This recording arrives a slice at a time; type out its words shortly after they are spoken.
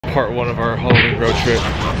part one of our Halloween road trip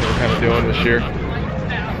that we're kind of doing this year.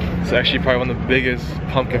 It's actually probably one of the biggest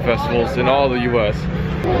pumpkin festivals in all the US.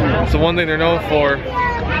 So one thing they're known for,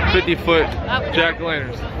 50-foot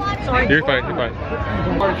jack-o'-lanterns. You're fine, you're fine.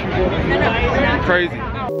 Crazy.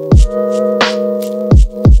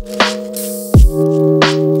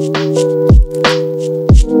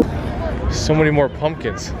 So many more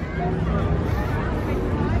pumpkins.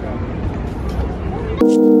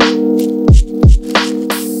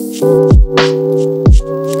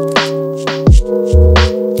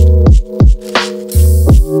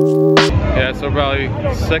 Yeah, so probably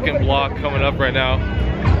second block coming up right now.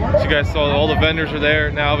 So you guys saw all the vendors are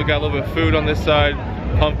there. Now we got a little bit of food on this side,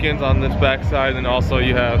 pumpkins on this back side, and also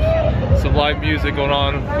you have some live music going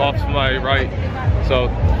on off to my right. So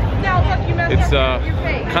it's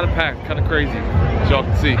kind of packed, kind of crazy, as y'all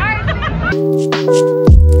can see.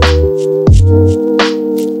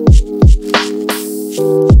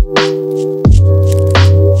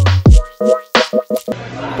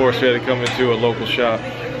 Of course, we had to come into a local shop.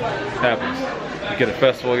 Happens. You get a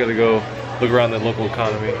festival, you gotta go look around the local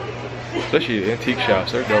economy. Especially antique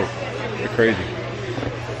shops, they're dope. They're crazy.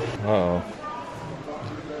 Uh-oh.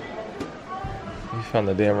 We found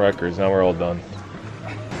the damn records, now we're all done.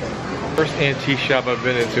 First antique shop I've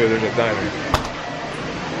been into, there's a diner.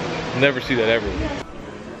 Never see that ever.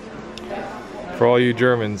 For all you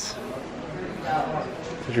Germans,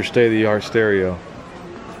 it's your state-of-the-art stereo.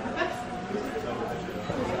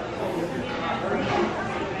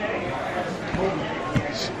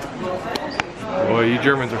 Boy, you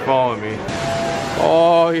Germans are following me.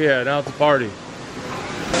 Oh yeah, now it's a party.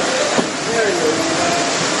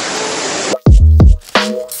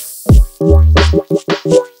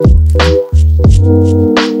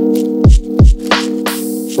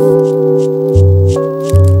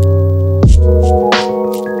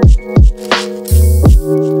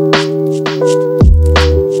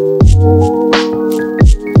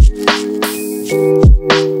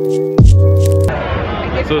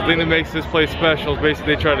 So the thing that makes this place special is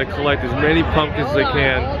basically they try to collect as many pumpkins as they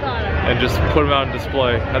can and just put them out on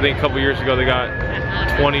display. I think a couple years ago they got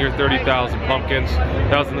 20 or 30,000 pumpkins.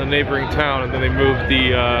 That was in the neighboring town, and then they moved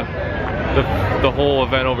the whole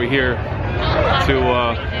event over here to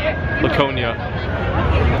Laconia.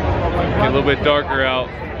 Get a little bit darker out.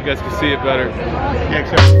 You guys can see it better.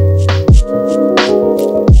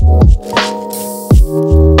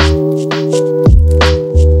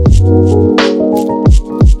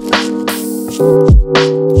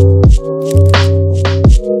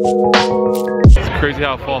 Crazy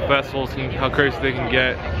how fall festivals, how crazy they can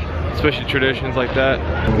get, especially traditions like that.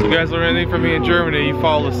 If you guys learn anything from me in Germany, you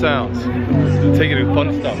follow the sounds. Take it to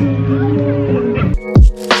fun stuff.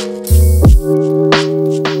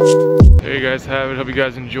 There you guys have it. Hope you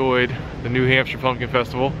guys enjoyed the New Hampshire Pumpkin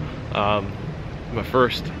Festival. My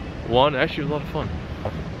first one. Actually, it was a lot of fun.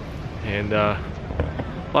 And a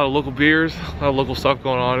lot of local beers, a lot of local stuff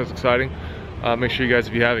going on. It was exciting. Make sure you guys,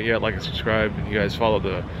 if you haven't yet, like and subscribe, and you guys follow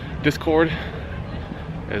the Discord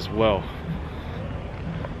as well.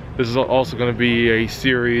 This is also going to be a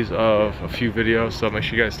series of a few videos, so make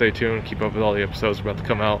sure you guys stay tuned, keep up with all the episodes about to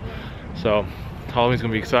come out. So Halloween's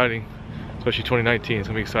going to be exciting, especially 2019. It's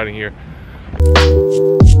going to be an exciting year.